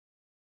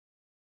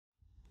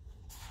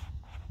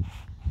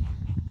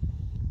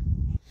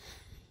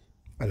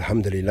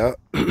Alhamdulillah.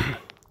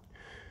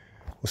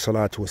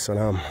 Wassalatu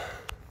wassalam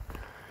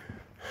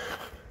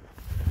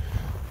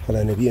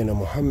ala nabiyyina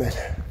Muhammad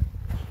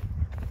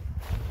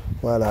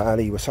wa ala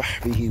alihi wa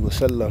sahbihi wa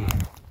sallam.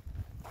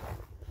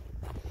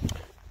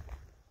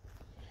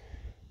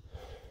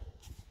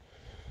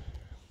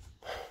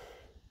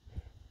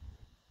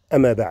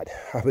 Amma ba'd.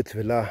 Ahbabti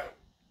fillah.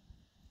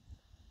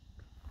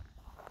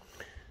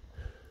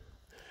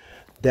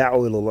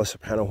 Da'wah ila Allah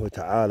subhanahu wa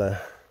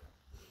ta'ala.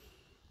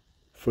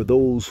 For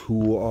those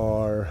who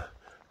are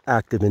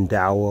active in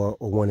da'wah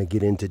or want to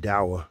get into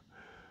da'wah,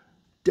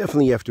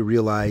 definitely you have to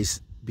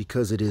realize,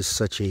 because it is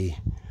such a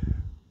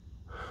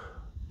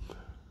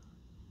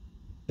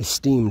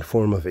esteemed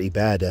form of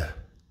ibadah,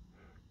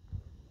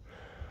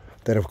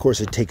 that of course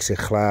it takes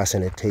ikhlas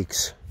and it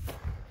takes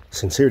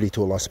sincerity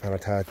to Allah subhanahu wa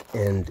ta'ala,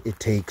 and it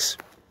takes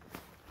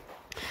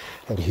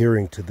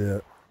adhering to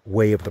the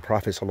way of the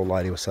Prophet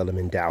sallallahu alaihi wasallam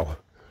in da'wah.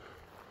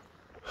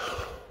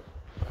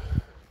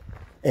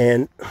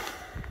 And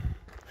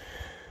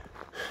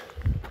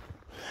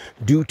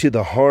due to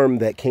the harm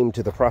that came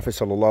to the Prophet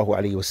sallallahu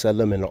alaihi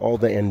wasallam and all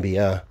the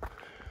anbiya,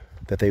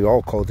 that they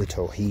all called it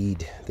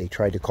tawheed, they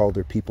tried to call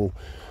their people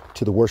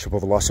to the worship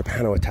of Allah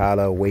subhanahu wa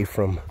ta'ala, away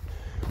from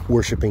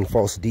worshipping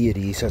false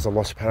deities, as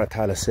Allah subhanahu wa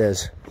ta'ala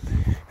says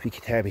fi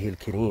kitabihi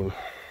al-kareem.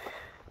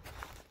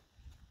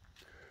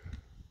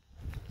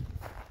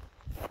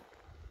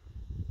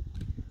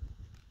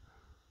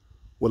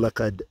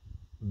 وَلَقَدْ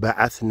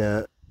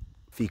بَعَثْنَا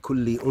في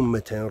كل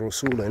أمة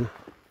رسولا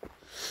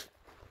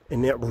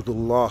أن يعبدوا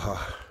الله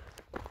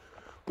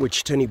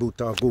واجتنبوا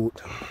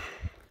الطاغوت.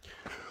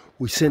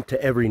 We sent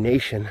to every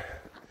nation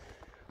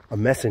a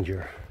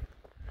messenger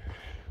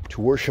to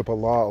worship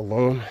Allah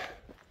alone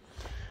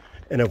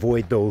and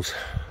avoid those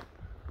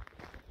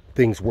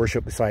things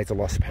worshipped besides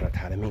Allah subhanahu wa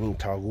ta'ala, meaning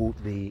taghut,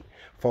 the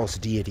false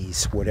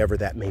deities, whatever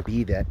that may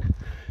be that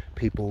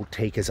people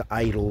take as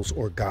idols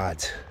or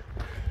gods.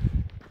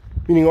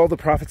 Meaning all the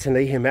prophets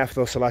alayhim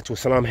afdal salatu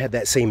wasalam had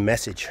that same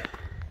message,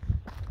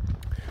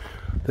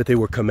 that they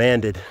were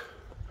commanded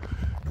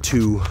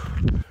to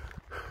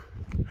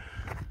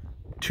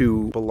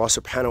Allah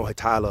subhanahu wa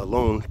ta'ala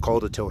alone,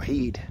 called a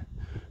tawheed,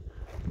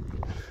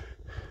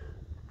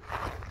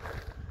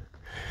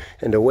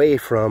 and away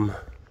from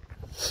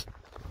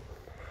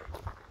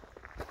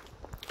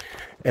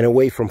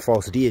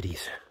false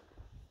deities.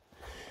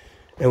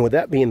 And with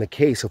that being the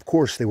case, of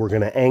course they were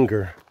going to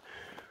anger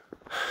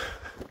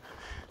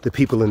the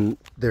people in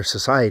their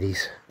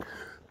societies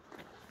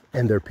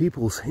and their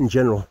peoples in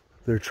general,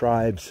 their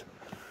tribes,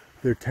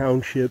 their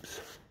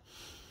townships,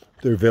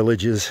 their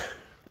villages,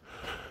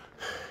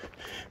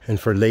 and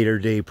for latter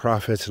day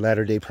prophets,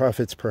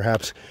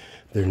 perhaps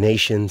their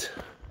nations,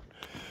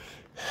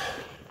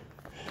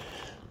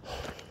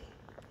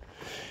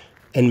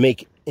 and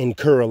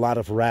incur a lot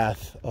of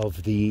wrath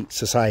of the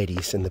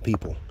societies and the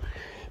people,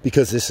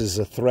 because this is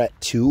a threat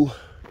to,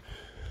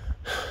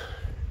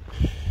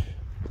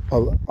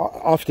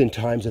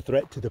 oftentimes a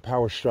threat to the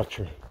power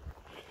structure,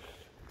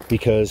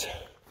 because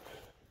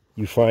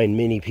you find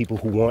many people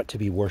who want to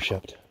be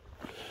worshipped,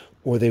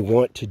 or they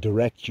want to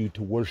direct you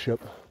to worship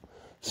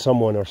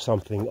someone or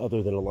something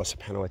other than Allah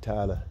subhanahu wa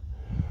ta'ala.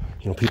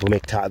 You know, people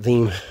make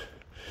ta'zeem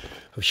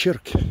of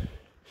shirk.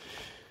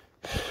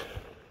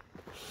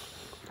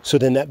 So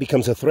then that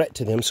becomes a threat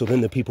to them, so then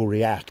the people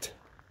react.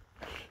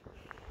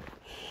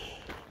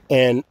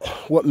 And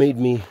what made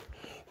me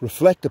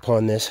reflect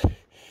upon this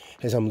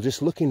is I'm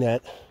just looking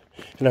at,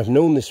 and I've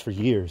known this for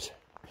years,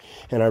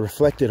 and I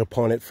reflected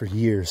upon it for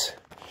years,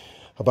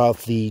 about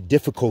the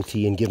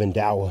difficulty in giving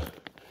da'wah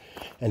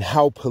and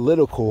how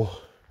political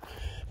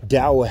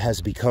da'wah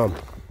has become.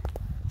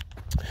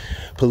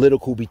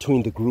 Political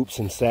between the groups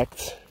and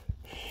sects,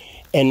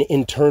 and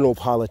internal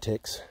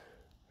politics.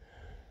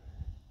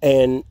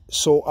 And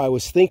so I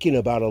was thinking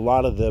about a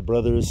lot of the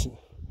brothers,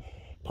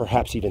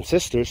 perhaps even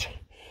sisters,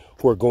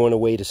 who are going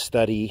away to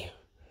study,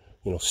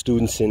 you know,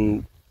 students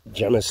in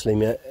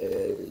Jamiat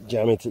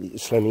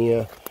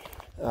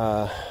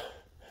Islamiyah,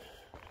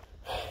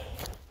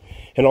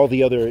 and all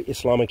the other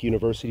Islamic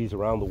universities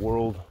around the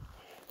world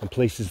and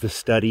places to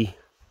study.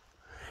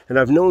 And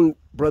I've known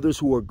brothers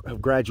who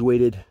have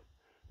graduated,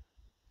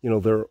 you know,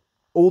 they're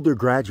older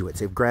graduates.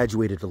 They've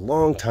graduated a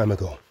long time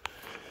ago,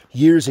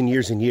 years and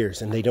years and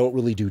years, and they don't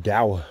really do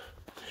da'wah.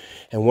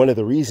 And one of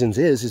the reasons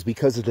is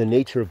because of the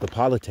nature of the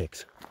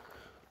politics.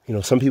 You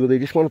know, some people, they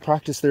just want to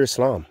practice their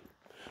Islam,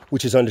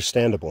 which is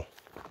understandable.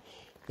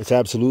 It's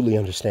absolutely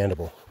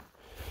understandable.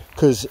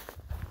 Because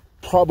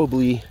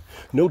probably,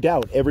 no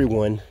doubt,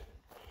 everyone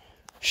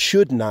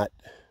should not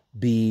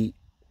be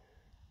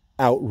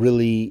out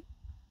really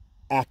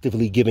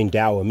actively giving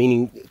da'wah,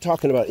 meaning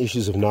talking about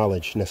issues of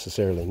knowledge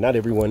necessarily. Not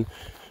everyone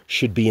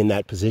should be in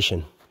that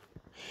position.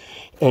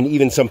 And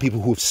even some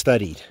people who have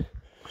studied,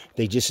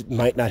 they just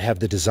might not have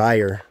the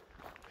desire,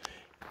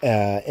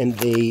 and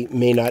they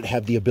may not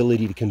have the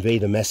ability to convey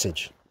the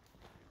message.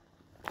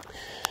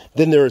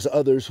 Then there's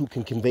others who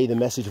can convey the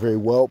message very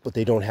well, but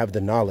they don't have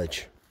the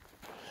knowledge.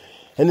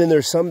 And then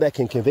there's some that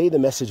can convey the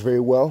message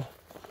very well.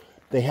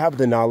 They have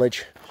the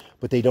knowledge,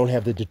 but they don't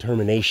have the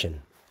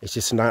determination. It's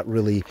just not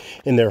really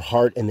in their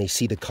heart, and they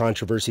see the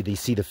controversy, they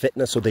see the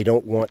fitnah, so they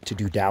don't want to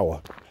do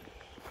dawah.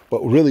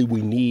 But really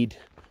we need,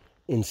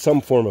 in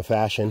some form or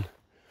fashion,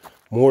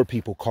 more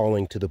people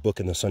calling to the book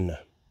and the sunnah.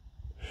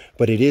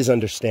 But it is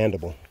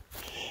understandable.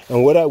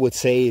 And what I would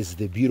say is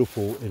the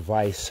beautiful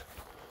advice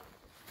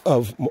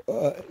of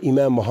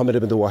Imam Muhammad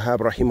ibn Wahhab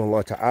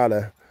rahimahullah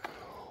ta'ala,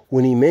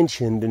 when he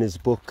mentioned in his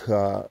book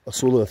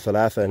Usul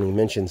al-Thalatha, and he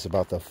mentions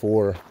about the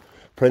 4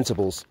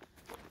 principles,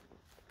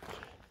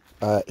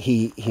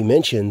 he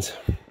mentions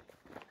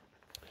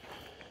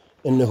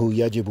إنه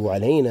يجب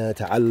علينا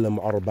تعلم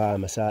 4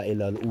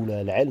 مسائل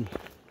الأولى العلم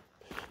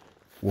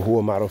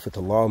وهو معرفة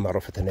الله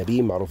معرفة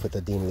النبي معرفة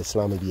الدين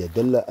الإسلامي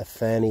بأدلة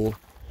الثاني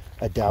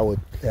الدعوة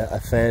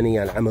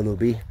الثاني العمل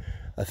به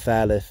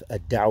الثالث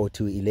الدعوة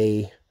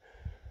إليه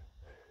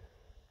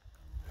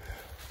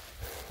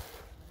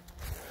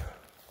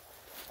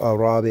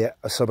الرابع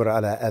الصبر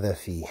على أذى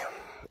فيه.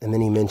 And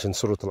then he mentioned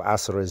Surah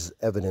Al-Asr as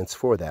evidence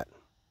for that.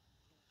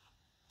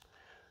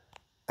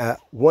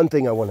 One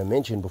thing I want to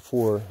mention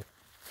before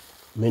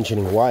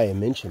mentioning why I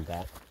mentioned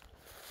that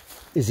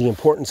is the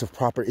importance of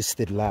proper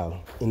istidlal,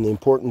 and the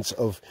importance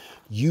of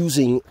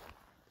using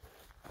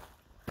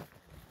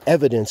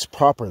evidence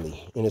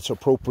properly in its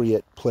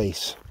appropriate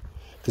place,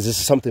 because this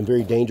is something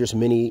very dangerous.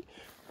 Many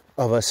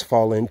of us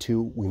fall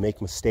into. We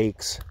make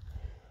mistakes,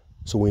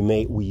 so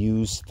we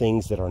use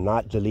things that are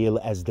not dalil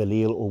as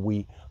dalil, or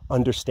we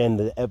understand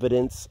the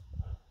evidence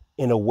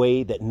in a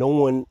way that no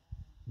one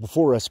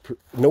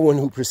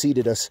who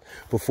preceded us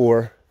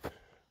before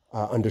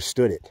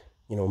understood it.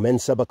 You know, men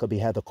sabaqa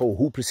bihadha qawl,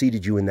 who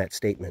preceded you in that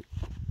statement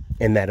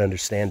and that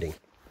understanding?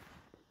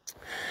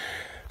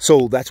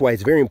 So that's why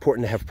it's very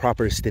important to have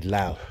proper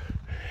istidlal.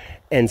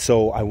 And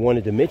so I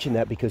wanted to mention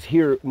that because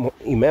here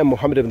Imam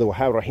Muhammad ibn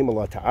Wahhab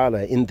rahimahullah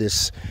ta'ala, in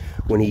this,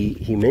 when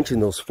he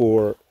mentioned those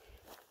 4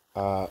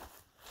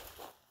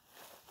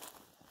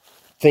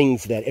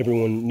 things that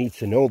everyone needs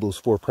to know, those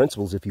 4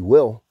 principles, if you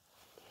will,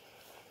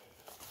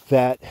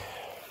 that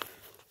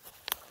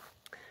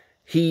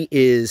he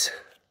is,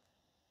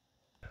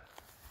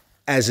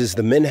 as is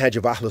the minhaj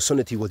of Ahlus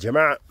Sunnati wal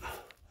Jama'ah,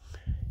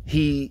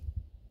 he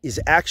is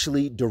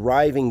actually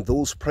deriving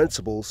those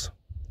principles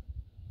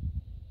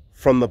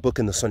from the book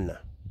and the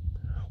sunnah,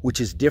 which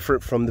is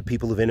different from the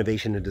people of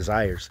innovation and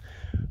desires.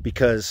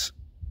 Because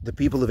the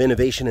people of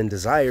innovation and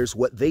desires,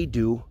 what they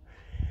do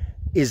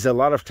is a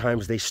lot of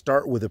times they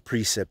start with a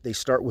precept, they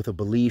start with a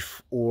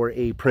belief or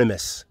a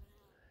premise,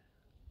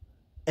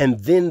 and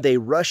then they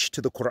rush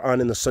to the Quran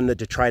and the Sunnah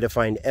to try to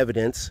find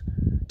evidence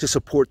to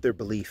support their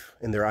belief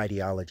and their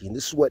ideology. And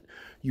this is what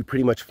you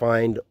pretty much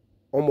find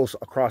almost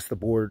across the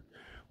board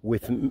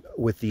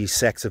with these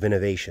sects of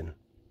innovation,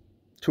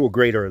 to a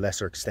greater or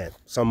lesser extent,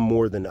 some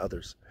more than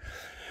others.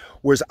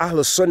 Whereas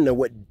Ahlus Sunnah,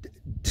 what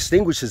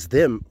distinguishes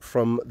them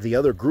from the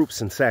other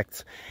groups and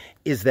sects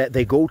is that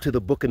they go to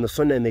the book and the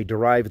Sunnah and they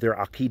derive their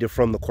Aqidah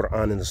from the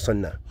Quran and the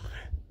Sunnah.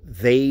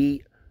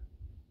 They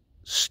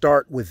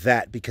start with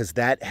that because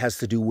that has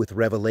to do with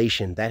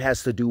revelation. That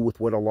has to do with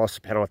what Allah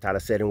subhanahu wa ta'ala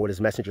said and what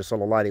His Messenger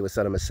sallallahu alaihi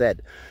wasallam has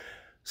said.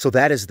 So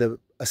that is the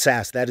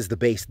asas, that is the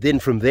base. Then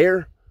from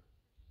there,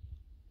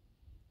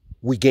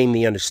 we gain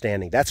the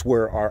understanding. That's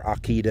where our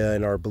Aqidah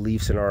and our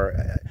beliefs and our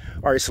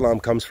Islam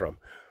comes from.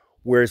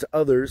 Whereas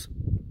others,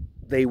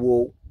 they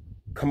will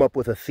come up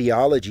with a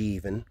theology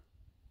even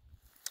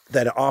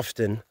that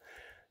often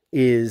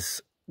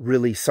is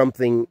really some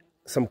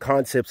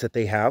concepts that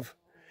they have,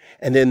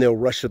 and then they'll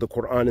rush to the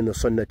Quran and the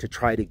Sunnah to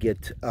try to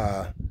get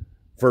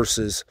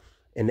verses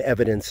and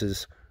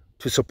evidences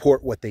to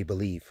support what they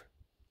believe.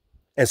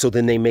 And so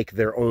then they make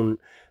their own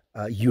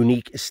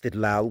unique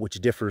istidlal, which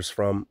differs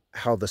from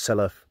how the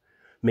Salaf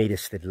made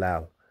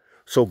istidlal.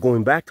 So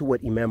going back to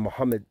what Imam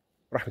Muhammad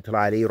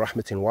rahmatullahi alayhi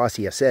rahmatin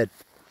wasiya said,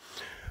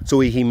 so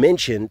he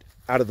mentioned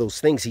out of those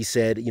things, he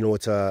said, you know,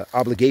 it's an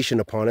obligation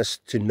upon us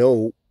to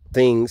know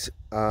things.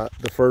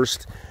 The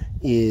first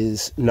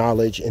is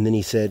knowledge, and then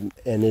he said,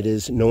 and it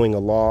is knowing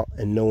Allah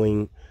and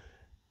knowing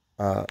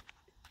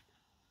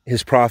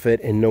His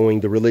Prophet and knowing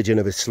the religion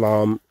of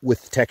Islam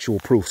with textual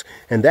proofs.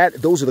 And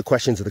those are the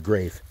questions of the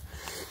grave.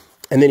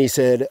 And then he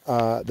said,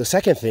 the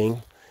second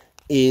thing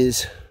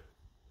is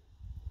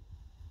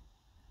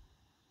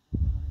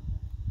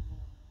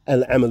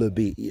al-amalu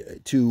bi,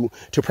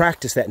 to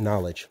practice that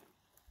knowledge.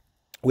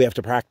 We have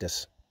to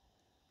practice.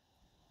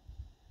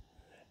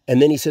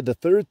 And then he said the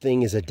third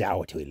thing is a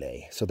da'watu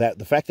ilay. So that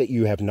the fact that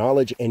you have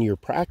knowledge and you're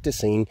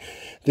practicing,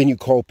 then you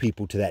call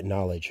people to that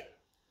knowledge.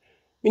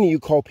 Meaning you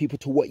call people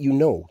to what you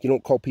know. You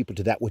don't call people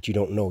to that what you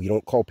don't know. You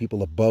don't call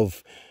people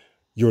above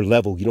your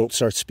level. You don't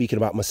start speaking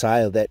about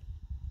Messiah that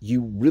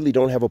you really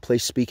don't have a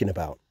place speaking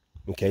about.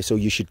 Okay, so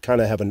you should kind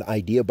of have an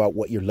idea about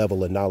what your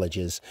level of knowledge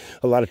is.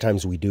 A lot of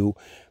times we do,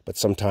 but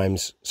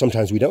sometimes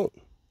we don't.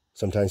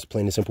 Sometimes,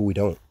 plain and simple, we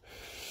don't.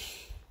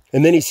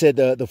 And then he said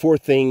the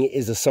fourth thing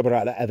is a sabr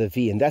ala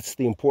adha, and that's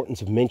the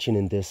importance of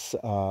mentioning this,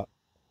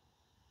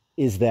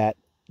 is that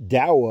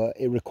da'wah,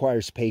 it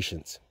requires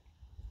patience.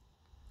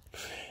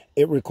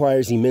 It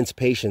requires immense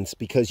patience,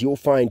 because you'll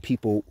find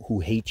people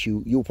who hate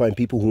you. You'll find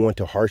people who want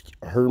to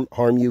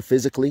harm you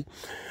physically,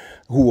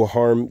 who will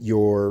harm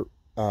your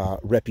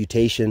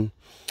reputation.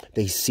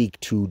 They seek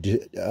to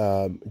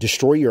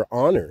destroy your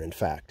honor, in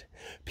fact.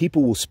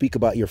 People will speak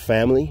about your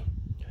family.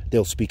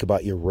 They'll speak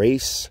about your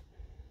race.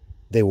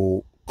 They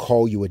will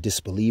call you a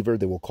disbeliever.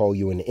 They will call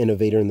you an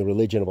innovator in the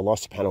religion of Allah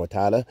subhanahu wa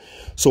ta'ala.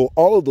 So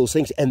all of those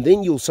things. And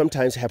then you'll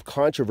sometimes have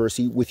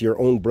controversy with your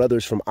own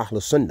brothers from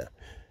Ahlul Sunnah,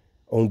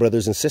 own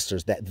brothers and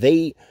sisters, that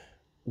they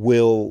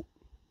will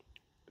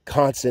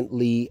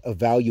constantly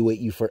evaluate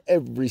you for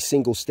every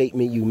single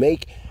statement you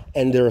make.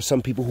 And there are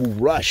some people who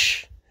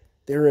rush.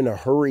 They're in a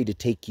hurry to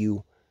take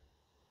you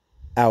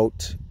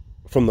out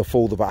from the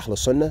fold of Ahlul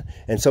Sunnah.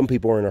 And some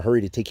people are in a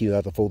hurry to take you out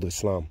of the fold of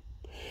Islam.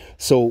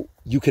 So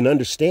you can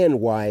understand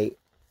why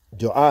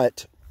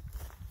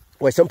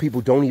why some people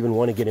don't even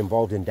want to get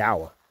involved in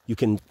da'wah.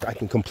 I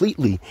can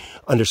completely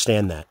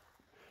understand that.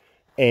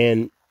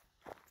 And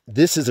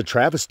this is a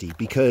travesty,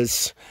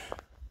 because,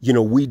 you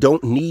know, we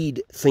don't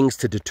need things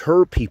to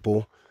deter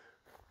people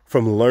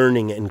from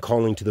learning and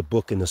calling to the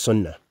book and the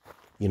sunnah.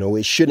 You know,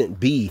 it shouldn't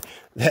be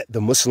that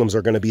the Muslims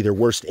are going to be their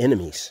worst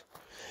enemies.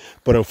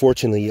 But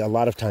unfortunately, a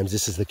lot of times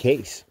this is the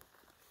case.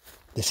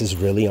 This is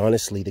really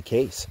honestly the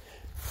case.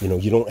 You know,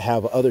 you don't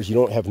have others, you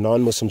don't have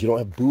non-Muslims, you don't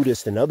have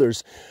Buddhists and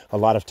others a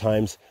lot of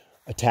times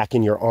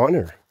attacking your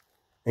honor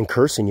and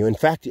cursing you. In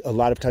fact, a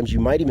lot of times you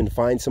might even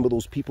find some of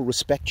those people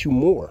respect you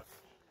more.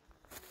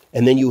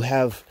 And then you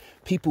have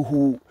people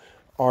who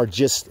are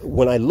just,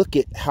 when I look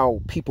at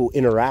how people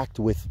interact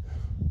with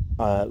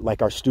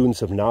like our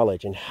students of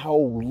knowledge, and how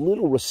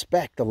little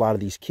respect a lot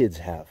of these kids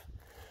have.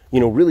 You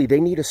know, really,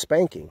 they need a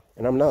spanking.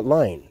 And I'm not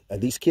lying.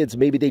 These kids,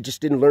 maybe they just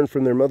didn't learn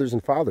from their mothers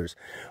and fathers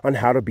on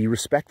how to be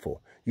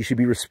respectful. You should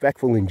be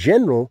respectful in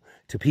general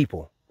to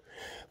people.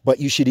 But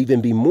you should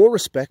even be more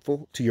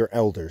respectful to your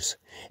elders.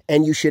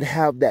 And you should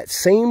have that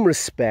same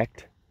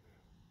respect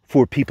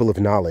for people of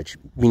knowledge.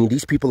 Meaning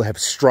these people have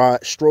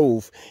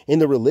strove in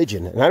the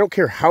religion. And I don't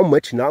care how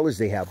much knowledge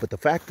they have, but the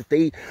fact that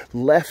they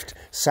left,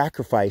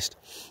 sacrificed,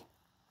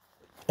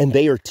 and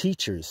they are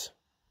teachers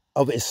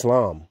of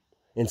Islam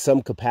in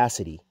some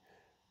capacity,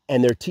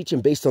 and they're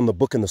teaching based on the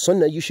book and the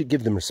sunnah, you should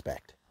give them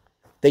respect.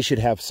 They should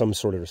have some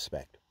sort of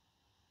respect.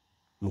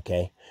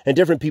 Okay? And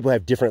different people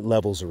have different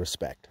levels of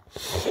respect.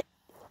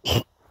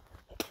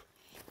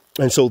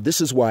 And so this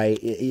is why,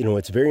 you know,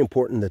 it's very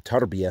important, the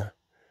tarbiyah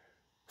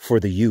for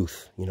the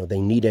youth. You know,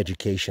 they need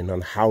education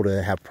on how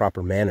to have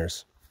proper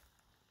manners.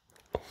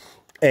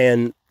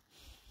 And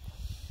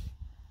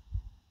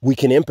we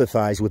can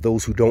empathize with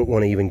those who don't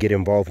want to even get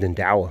involved in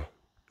da'wah.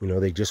 You know,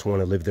 they just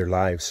want to live their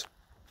lives.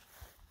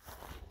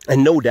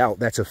 And no doubt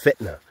that's a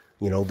fitnah.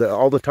 You know,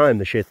 all the time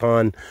the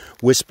shaitan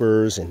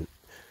whispers, and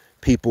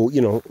people, you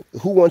know,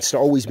 who wants to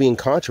always be in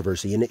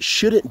controversy? And it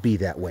shouldn't be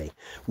that way.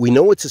 We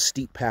know it's a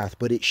steep path,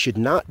 but it should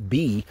not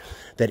be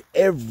that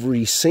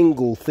every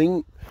single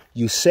thing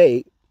you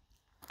say,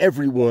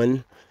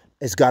 everyone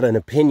has got an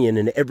opinion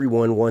and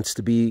everyone wants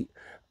to be,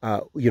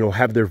 you know,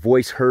 have their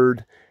voice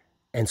heard.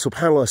 And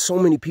subhanAllah, so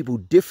many people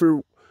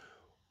differ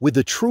with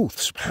the truth.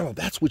 SubhanAllah,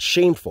 that's what's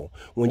shameful.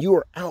 When you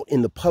are out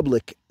in the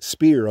public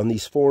sphere on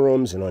these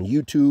forums and on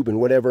YouTube and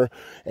whatever,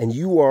 and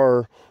you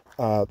are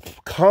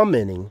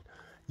commenting,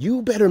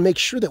 you better make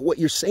sure that what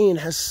you're saying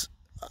has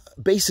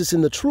basis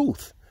in the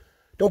truth.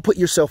 Don't put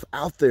yourself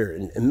out there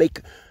and make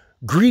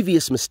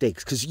grievous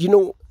mistakes. Because, you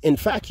know, in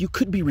fact, you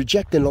could be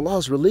rejecting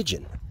Allah's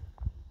religion.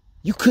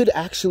 You could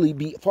actually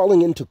be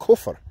falling into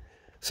kufr.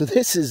 So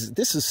this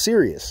is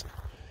serious.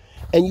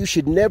 And you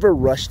should never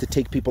rush to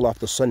take people off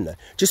the sunnah.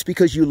 Just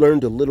because you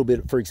learned a little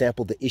bit, for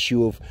example, the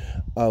issue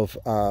of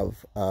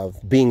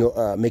being,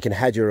 making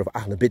hajar of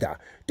Ahl Bid'ah.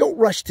 Don't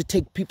rush to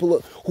take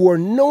people who are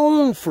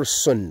known for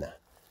sunnah.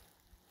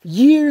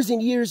 Years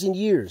and years and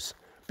years.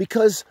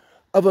 Because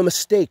of a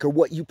mistake or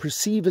what you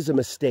perceive as a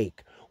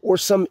mistake or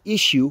some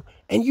issue.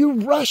 And you're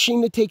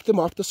rushing to take them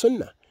off the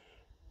sunnah.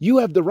 You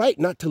have the right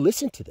not to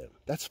listen to them.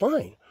 That's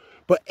fine.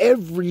 But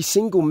every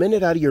single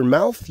minute out of your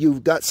mouth,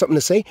 you've got something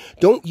to say.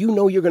 Don't you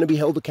know you're going to be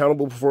held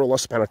accountable before Allah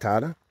subhanahu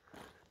wa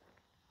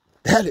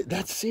ta'ala?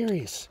 That's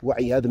serious.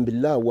 وَعِيَاذًا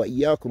بِاللَّهِ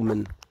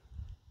وَإِيَّاكُمْ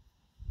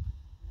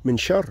مِنْ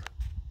شَرٍ.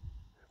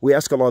 We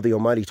ask Allah the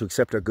Almighty to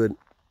accept our good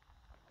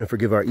and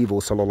forgive our evil.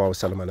 Sallallahu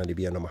alaihi wasallam ala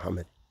nabiyyina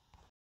Muhammad.